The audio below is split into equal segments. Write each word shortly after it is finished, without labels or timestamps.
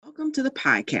Welcome to the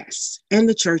podcast and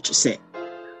the Church Set.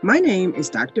 My name is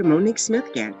Dr. Monique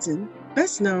Smith-Gatson,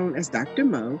 best known as Dr.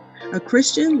 Mo, a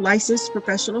Christian licensed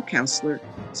professional counselor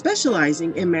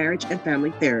specializing in marriage and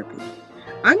family therapy.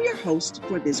 I'm your host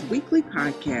for this weekly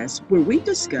podcast where we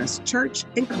discuss church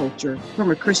and culture from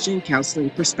a Christian counseling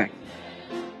perspective.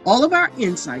 All of our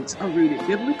insights are rooted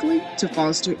biblically to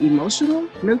foster emotional,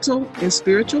 mental, and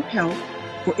spiritual health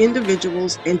for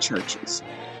individuals and churches.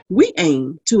 We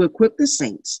aim to equip the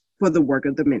saints for the work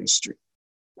of the ministry.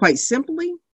 Quite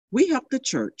simply, we help the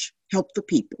church help the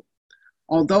people.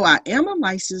 Although I am a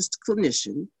licensed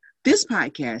clinician, this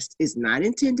podcast is not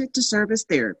intended to serve as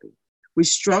therapy. We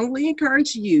strongly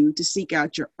encourage you to seek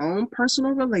out your own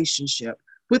personal relationship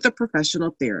with a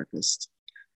professional therapist.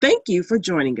 Thank you for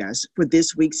joining us for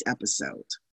this week's episode.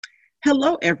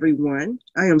 Hello, everyone.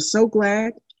 I am so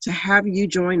glad to have you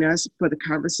join us for the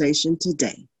conversation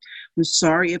today. I'm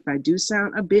sorry if I do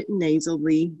sound a bit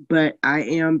nasally, but I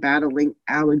am battling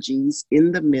allergies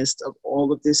in the midst of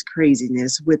all of this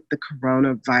craziness with the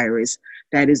coronavirus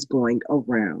that is going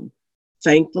around.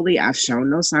 Thankfully, I've shown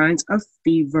no signs of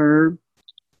fever,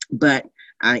 but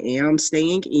I am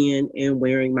staying in and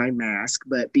wearing my mask.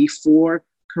 But before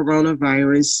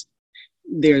coronavirus,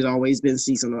 there's always been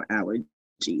seasonal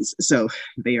allergies. So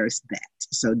there's that.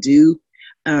 So do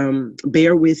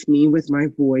bear with me with my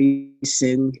voice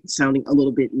and sounding a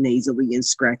little bit nasally and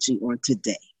scratchy on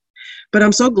today. But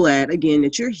I'm so glad, again,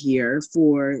 that you're here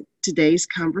for today's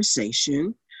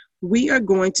conversation. We are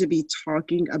going to be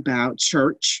talking about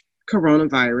church,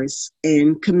 coronavirus,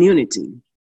 and community.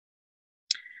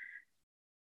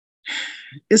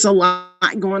 It's a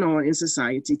lot going on in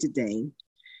society today.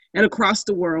 And across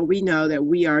the world, we know that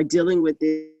we are dealing with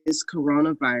this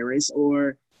coronavirus,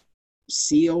 or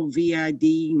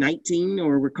COVID-19,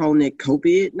 or we're calling it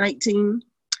COVID-19,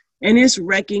 and it's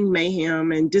wrecking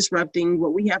mayhem and disrupting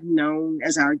what we have known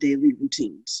as our daily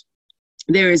routines.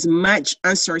 There is much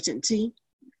uncertainty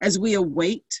as we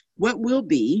await what will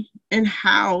be and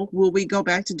how will we go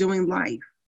back to doing life.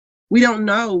 We don't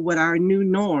know what our new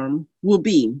norm will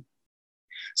be.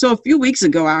 So a few weeks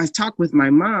ago, I talked with my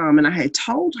mom, and I had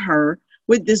told her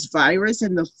with this virus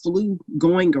and the flu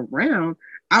going around,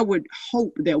 I would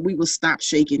hope that we will stop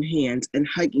shaking hands and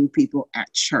hugging people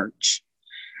at church.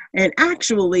 And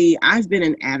actually, I've been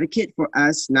an advocate for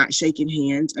us not shaking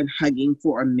hands and hugging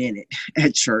for a minute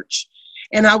at church.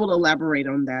 And I will elaborate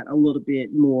on that a little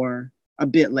bit more a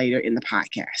bit later in the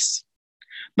podcast.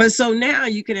 But so now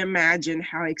you can imagine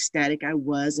how ecstatic I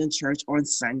was in church on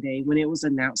Sunday when it was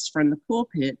announced from the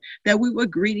pulpit that we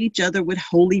would greet each other with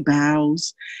holy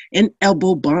bows and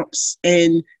elbow bumps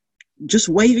and just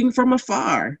waving from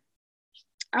afar.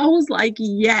 I was like,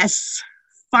 yes,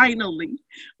 finally,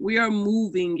 we are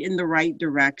moving in the right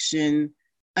direction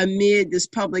amid this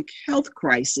public health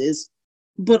crisis,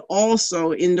 but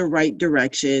also in the right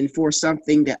direction for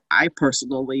something that I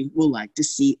personally would like to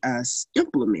see us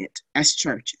implement as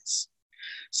churches.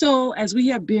 So as we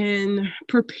have been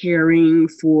preparing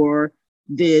for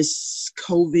this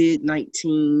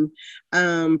COVID-19,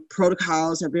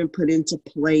 protocols have been put into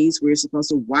place. We're supposed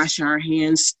to wash our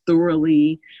hands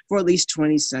thoroughly for at least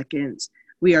 20 seconds.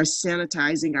 We are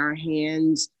sanitizing our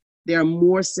hands. There are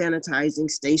more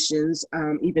sanitizing stations.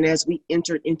 Even as we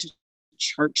entered into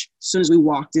church, as soon as we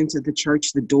walked into the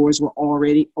church, the doors were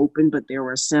already open, but there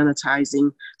were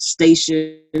sanitizing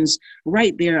stations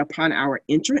right there upon our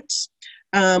entrance.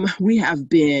 We have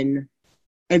been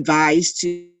advised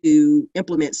to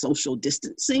implement social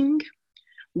distancing.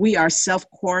 We are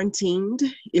self-quarantined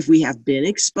if we have been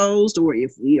exposed or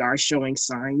if we are showing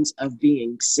signs of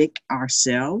being sick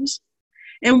ourselves.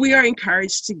 And we are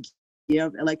encouraged to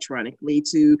give electronically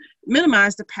to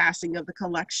minimize the passing of the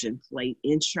collection plate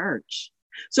in church.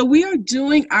 So we are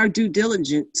doing our due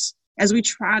diligence as we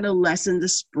try to lessen the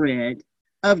spread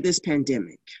of this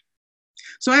pandemic.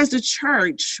 So as the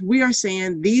church, we are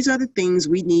saying these are the things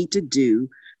we need to do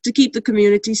to keep the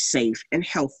community safe and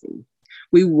healthy.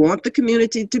 We want the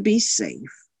community to be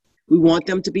safe. We want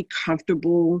them to be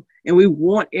comfortable, and we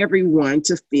want everyone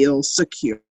to feel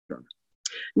secure.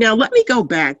 Now, let me go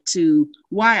back to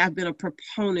why I've been a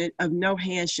proponent of no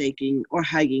handshaking or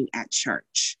hugging at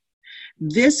church.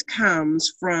 This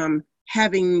comes from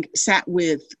having sat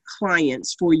with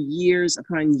clients for years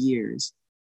upon years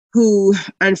who,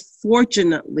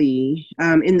 unfortunately,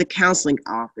 in the counseling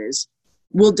office,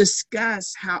 will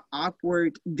discuss how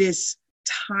awkward this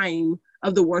time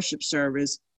of the worship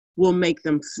service will make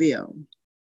them feel,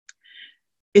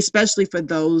 especially for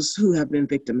those who have been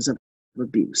victims of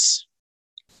abuse.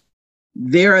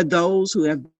 There are those who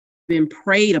have been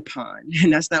preyed upon,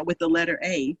 and that's not with the letter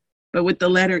A, but with the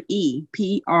letter E,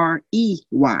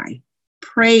 P-R-E-Y,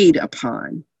 preyed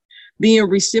upon, being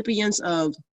recipients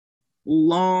of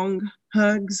long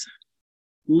hugs,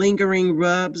 lingering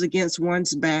rubs against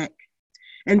one's back,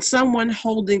 and someone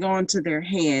holding on to their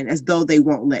hand as though they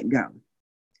won't let go.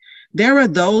 There are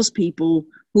those people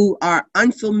who are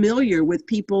unfamiliar with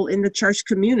people in the church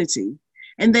community,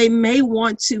 and they may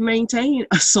want to maintain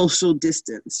a social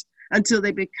distance until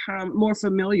they become more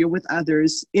familiar with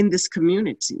others in this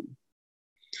community.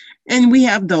 And we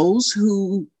have those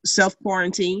who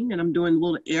self-quarantine, and I'm doing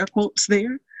little air quotes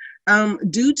there,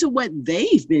 due to what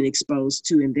they've been exposed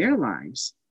to in their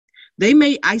lives. They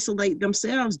may isolate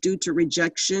themselves due to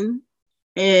rejection,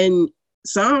 and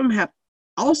some have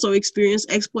also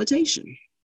experienced exploitation.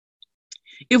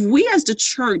 If we as the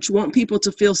church want people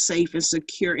to feel safe and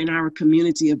secure in our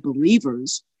community of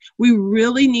believers, we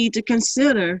really need to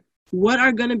consider what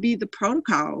are going to be the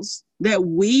protocols that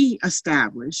we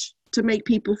establish to make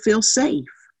people feel safe.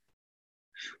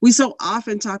 We so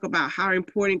often talk about how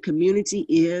important community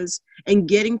is and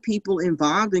getting people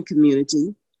involved in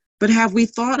community, but have we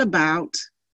thought about,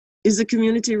 is the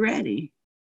community ready?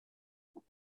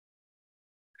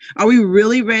 Are we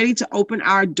really ready to open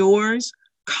our doors,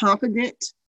 confident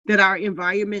that our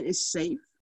environment is safe?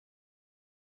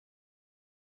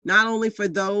 Not only for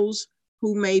those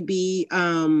who may be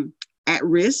at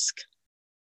risk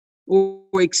or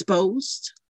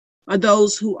exposed, or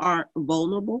those who are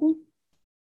vulnerable.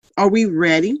 Are we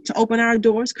ready to open our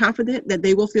doors, confident that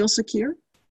they will feel secure?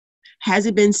 Has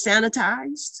it been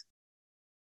sanitized?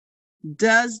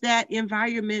 Does that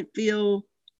environment feel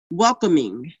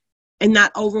welcoming and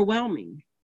not overwhelming?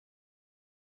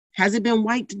 Has it been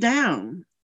wiped down?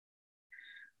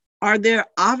 Are there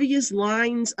obvious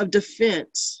lines of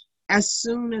defense as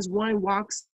soon as one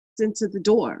walks into the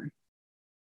door?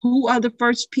 Who are the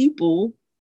first people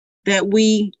that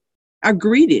we are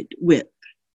greeted with?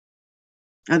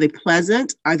 Are they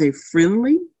pleasant? Are they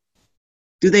friendly?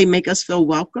 Do they make us feel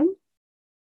welcome?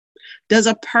 Does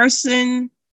a person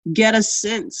get a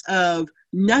sense of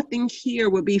nothing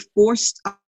here will be forced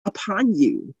upon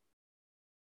you?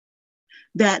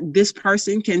 That this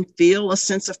person can feel a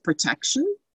sense of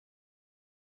protection?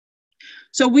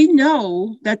 So we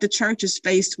know that the church is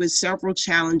faced with several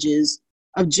challenges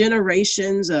of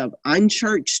generations of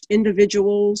unchurched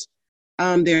individuals.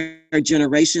 There are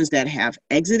generations that have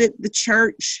exited the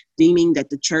church, deeming that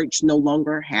the church no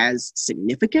longer has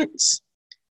significance.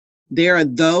 There are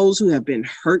those who have been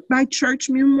hurt by church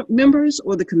members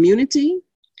or the community.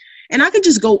 And I could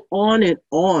just go on and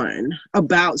on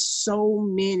about so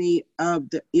many of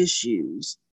the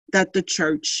issues that the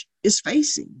church is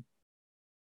facing.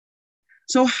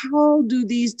 So how do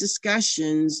these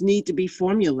discussions need to be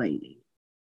formulated?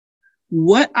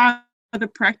 What are the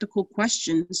practical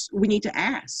questions we need to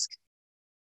ask?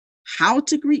 How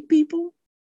to greet people?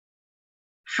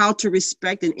 How to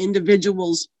respect an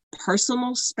individual's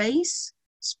personal space,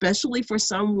 especially for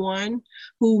someone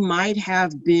who might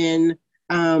have been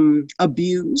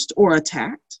abused or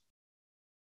attacked?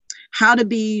 How to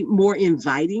be more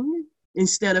inviting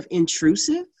instead of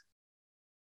intrusive?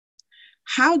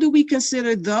 How do we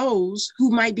consider those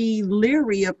who might be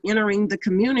leery of entering the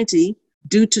community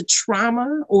due to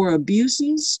trauma or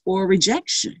abuses or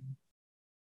rejection?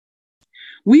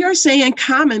 We are saying,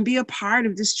 come and be a part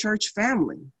of this church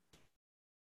family.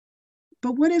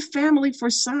 But what if family for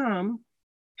some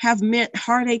have meant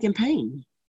heartache and pain?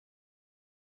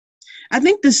 I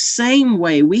think the same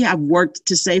way we have worked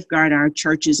to safeguard our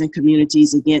churches and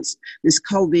communities against this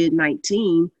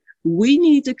COVID-19, we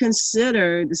need to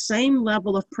consider the same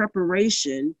level of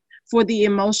preparation for the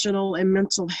emotional and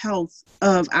mental health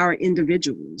of our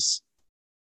individuals.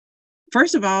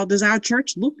 First of all, does our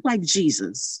church look like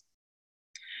Jesus?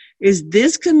 Is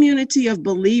this community of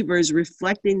believers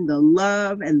reflecting the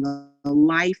love and the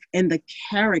life and the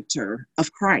character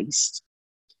of Christ?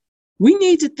 We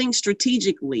need to think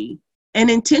strategically and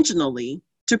intentionally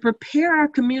to prepare our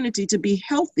community to be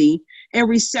healthy and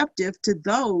receptive to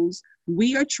those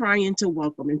we are trying to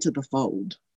welcome into the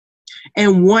fold.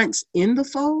 And once in the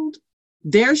fold,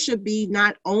 there should be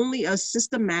not only a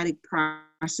systematic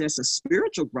process of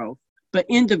spiritual growth, but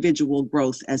individual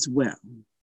growth as well.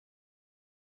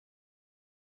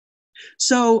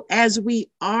 So as we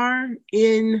are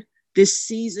in this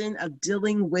season of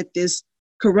dealing with this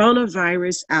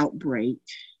coronavirus outbreak,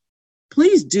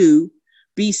 please do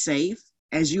be safe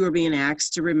as you are being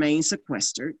asked to remain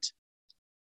sequestered.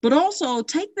 But also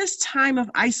take this time of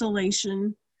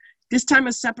isolation, this time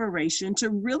of separation,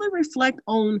 to really reflect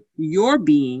on your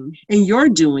being and your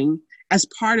doing as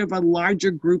part of a larger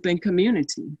group and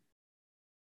community.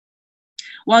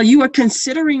 While you are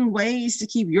considering ways to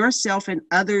keep yourself and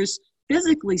others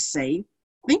physically safe,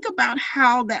 think about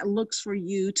how that looks for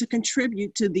you to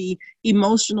contribute to the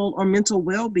emotional or mental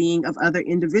well-being of other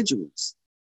individuals,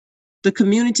 the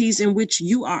communities in which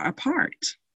you are a part.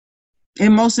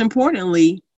 And most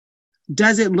importantly,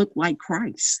 does it look like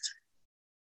Christ?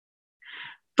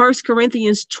 1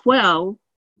 Corinthians 12,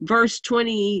 verse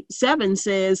 27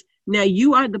 says, now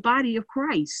you are the body of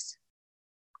Christ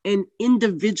and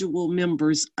individual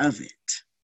members of it.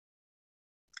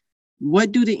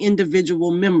 What do the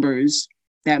individual members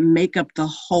that make up the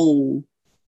whole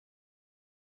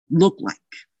look like?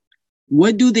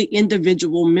 What do the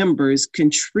individual members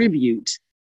contribute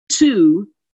to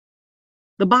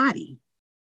the body?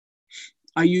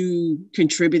 Are you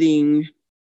contributing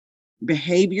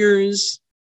behaviors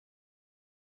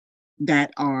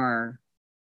that are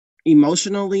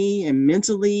emotionally and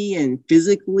mentally and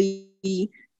physically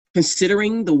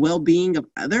considering the well-being of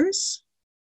others?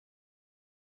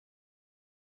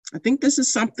 I think this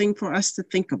is something for us to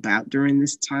think about during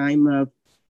this time of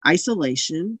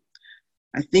isolation.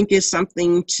 I think it's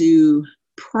something to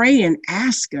pray and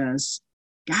ask us,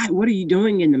 God, what are you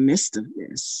doing in the midst of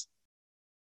this?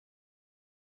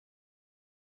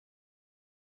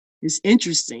 It's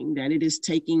interesting that it is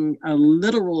taking a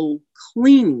literal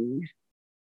cleaning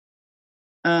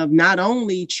of not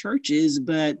only churches,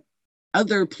 but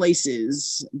other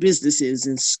places, businesses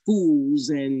and schools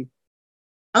and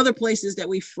other places that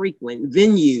we frequent,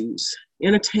 venues,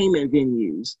 entertainment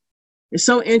venues. It's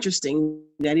so interesting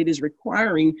that it is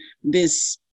requiring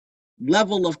this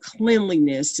level of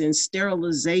cleanliness and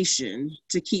sterilization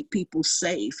to keep people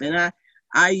safe. And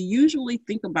I usually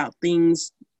think about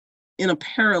things in a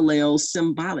parallel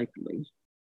symbolically.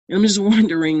 And I'm just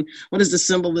wondering, what is the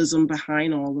symbolism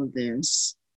behind all of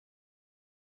this?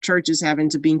 Churches having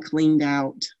to be cleaned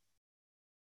out.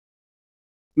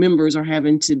 Members are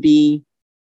having to be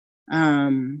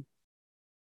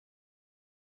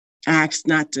asked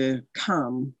not to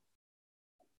come.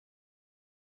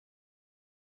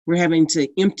 We're having to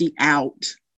empty out,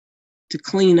 to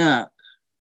clean up,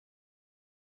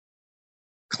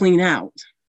 clean out.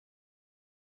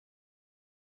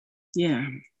 Yeah,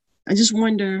 I just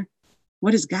wonder,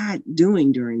 what is God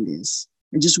doing during this?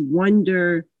 I just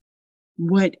wonder,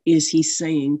 what is he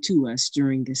saying to us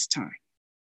during this time?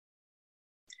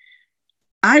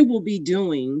 I will be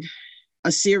doing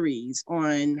a series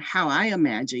on how I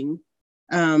imagine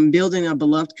building a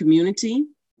beloved community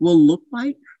will look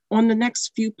like on the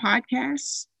next few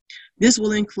podcasts. This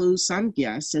will include some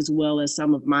guests as well as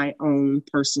some of my own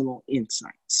personal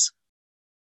insights.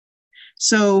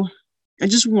 So I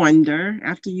just wonder,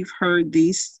 after you've heard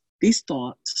these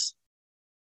thoughts,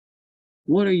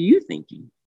 what are you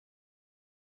thinking?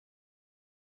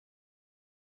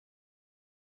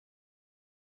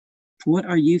 What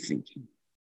are you thinking?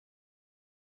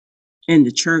 And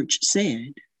the church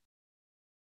said,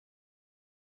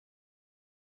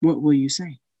 what will you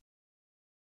say?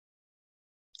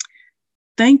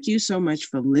 Thank you so much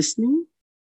for listening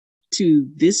to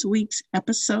this week's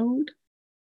episode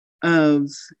of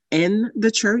And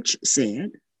the Church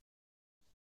Said.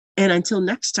 And until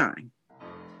next time,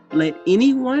 let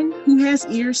anyone who has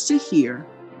ears to hear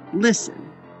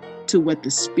listen to what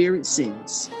the Spirit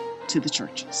says to the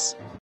churches.